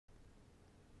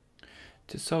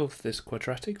To solve this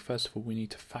quadratic, first of all we need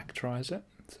to factorise it.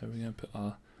 So we're going to put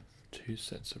our two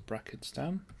sets of brackets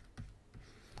down,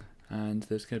 and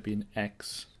there's going to be an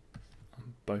x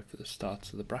on both of the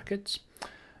starts of the brackets.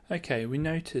 Okay, we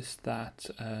notice that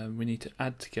we need to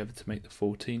add together to make the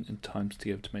 14 and times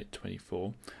together to make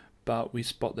 24, but we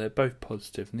spot they're both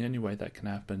positive, and the only way that can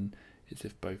happen is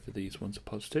if both of these ones are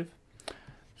positive.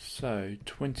 So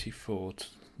 24,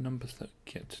 numbers that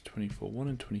get to 24, 1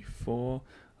 and 24,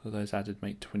 all those added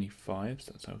make 25,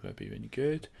 so that's not going to be really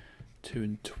good. 2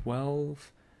 and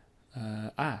 12,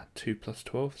 2 plus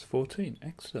 12 is 14,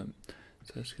 excellent.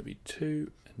 So it's going to be 2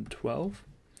 and 12.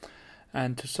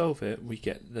 And to solve it, we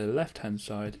get the left hand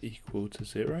side equal to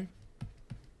 0.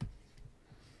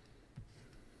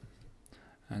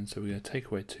 And so we're going to take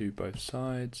away 2 both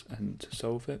sides, and to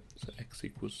solve it, so x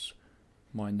equals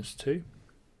 -2.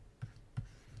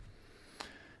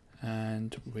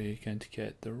 And we're going to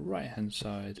get the right hand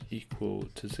side equal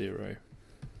to 0.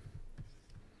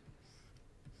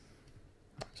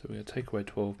 So we're going to take away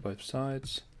 12 both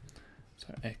sides,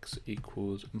 so x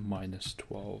equals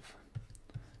 -12.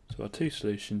 So our two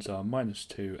solutions are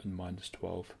 -2 and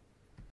 -12.